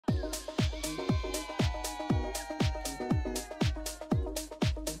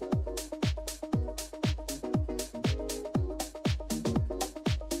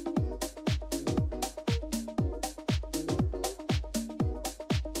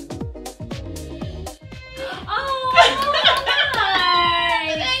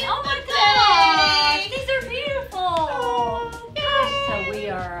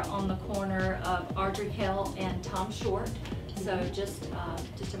Short. So just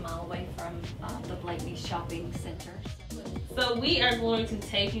a mile away from the Blakeney Shopping Center. So we are going to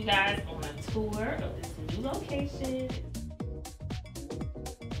take you guys on a tour of this new location.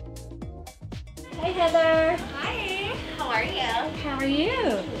 Hey Heather. Hi, how are you? How are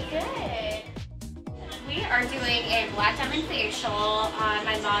you? Good. We are doing a black diamond facial on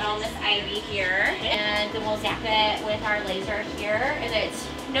my model, Miss Ivy here. And then we'll zap it with our laser here. And it's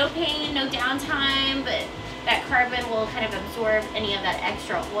no pain, no downtime, but that carbon will kind of absorb any of that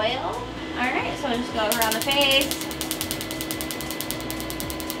extra oil. All right, so I'll just go around the face.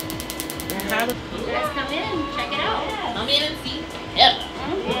 You guys come in, check it out. Come in and see Heather.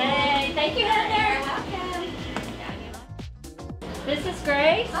 Yay, thank you Heather. This is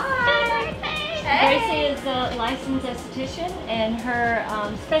Grace. Hi. Gracie is a licensed esthetician and her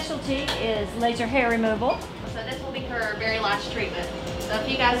specialty is laser hair removal. So this will be her very last treatment. So if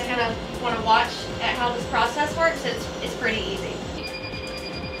you guys kind of want to watch at how this process works, it's pretty easy.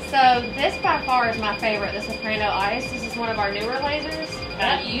 So this by far is my favorite, the Soprano Ice. This is one of our newer lasers.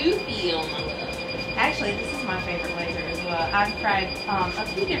 How do you feel, my love? Actually, this is my favorite laser as well. I've tried a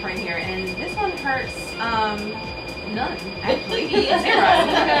few different here, and this one hurts none, actually.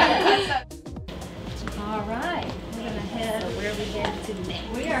 Zero. All right, we're gonna head. So where are we headed to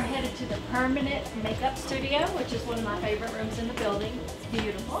next? We are headed to the Permanent Makeup Studio, which is one of my favorite rooms in the building. It's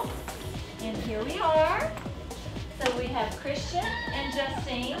beautiful. And here we are. So we have Christian and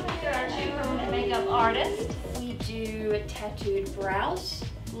Justine. They're our two permanent makeup artists. We do tattooed brows,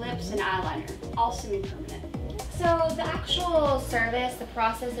 lips, and eyeliner, all semi-permanent. So the actual service, the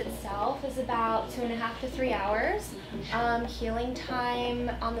process itself, is about 2.5 to 3 hours. Healing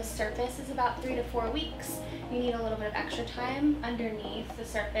time on the surface is about 3 to 4 weeks. You need a little bit of extra time underneath the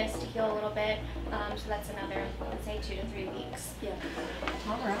surface to heal a little bit. So that's another, let's say, 2 to 3 weeks. Yeah.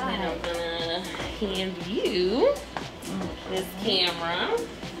 All And right. I'm gonna hand you this camera.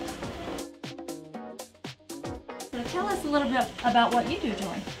 So tell us a little bit about what you do,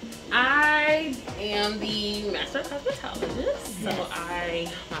 Joy. I am the master cosmetologist. So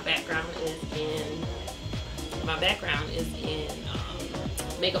Yes. my background is in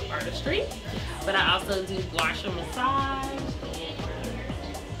makeup artistry, but I also do gouache massage, and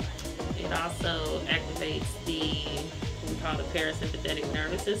it also activates we call the parasympathetic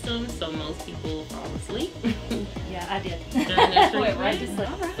nervous system. So most people fall asleep. Yeah, I did. During their Went right to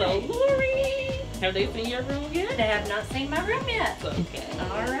treatment. sleep. So Lori, have they seen your room yet? They have not seen my room yet. Okay.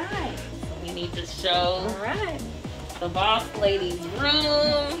 All right. So we need to show All right. the boss lady's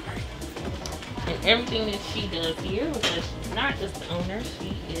room and everything that she does here, because she's not just the owner,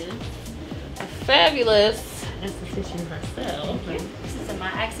 she is a fabulous esthetician herself. This is my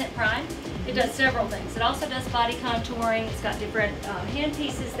Accent Prime. It does several things. It also does body contouring. It's got different hand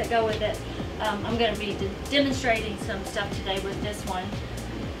pieces that go with it. I'm going to be demonstrating some stuff today with this one.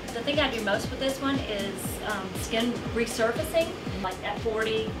 The thing I do most with this one is skin resurfacing. Like at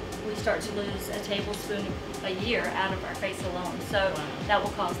 40, we start to lose a tablespoon a year out of our face alone. So that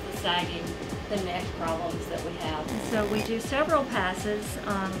will cause the sagging, the neck problems that we have. So we do several passes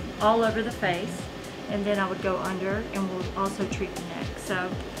all over the face, and then I would go under and we'll also treat the neck. So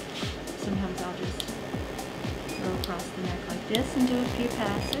sometimes I'll just go across the neck like this and do a few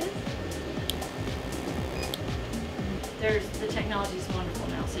passes. The technology is wonderful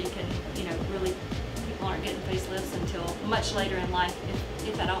now, so you can, really, people aren't getting facelifts until much later in life,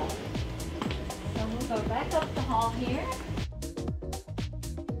 if at all. So we'll go back up the hall here.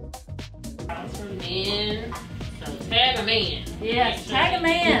 For men, so tag a man. Yes, tag a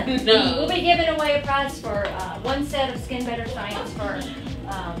man. No. We'll be giving away a prize for one set of Skin Better Science for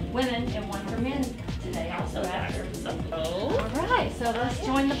women and one for men today also after. All right, so let's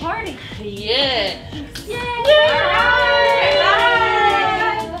join the party. Yes. Yay!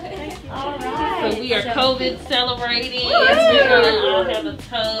 All right. So we are COVID celebrating. We're gonna all have a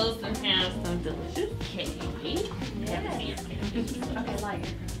toast and have some delicious cake. Yes. Okay, like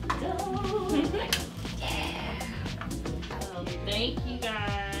So thank you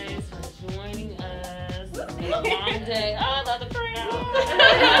guys for joining us. It's been a long day. Oh, I love the crowd.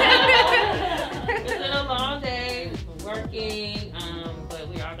 It's been a long day. We've been working, but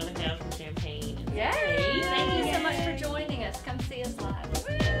we are gonna have some champagne. Yay! Thank you so much for joining us. Come see us live.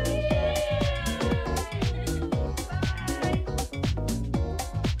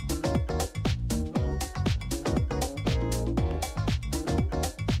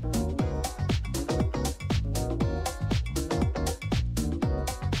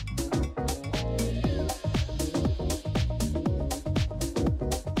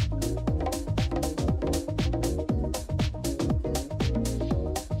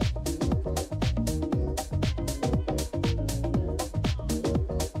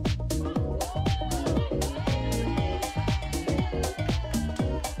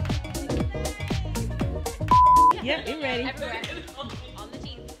 ready? Everywhere. On the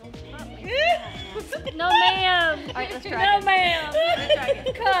teeth. No, ma'am. All right, let's try No, it. ma'am. Let's try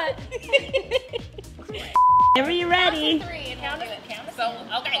it. Cut. Whenever you're ready. Three and count it. So,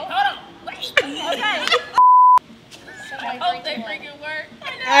 okay, hold on. Wait. Okay. I hope they freaking work.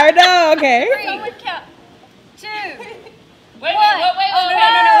 I know, okay. Someone count. 2. Wait. Oh,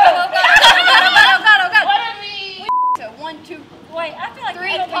 God. What are we? So 1, 2. Wait, I feel like 3,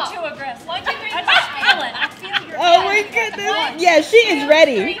 you're going to pop. be too aggressive. 1, 2, 3. I just feel it. I feel your Oh my goodness. Yeah, she is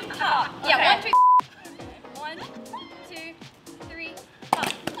ready. top. Yeah, 1, 2. 1, 2, 3. Pop.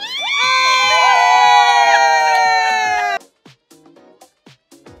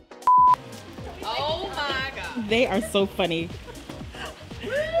 Oh my god. They are so funny.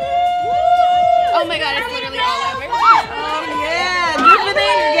 Oh my god, it's literally all over. Oh yeah, dipping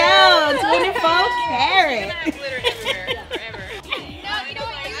and go. 24 karat. Glitter everywhere. Forever. No, you know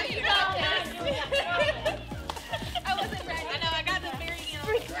what? You got this. I wasn't ready. I know, I got the very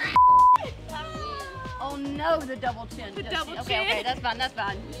Oh no, the double chin. The double Okay, chin. okay, that's fine, that's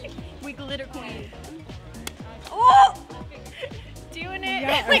fine. We glitter queen. doing it.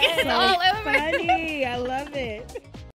 Y'all are Like it's so all over. funny. I love it.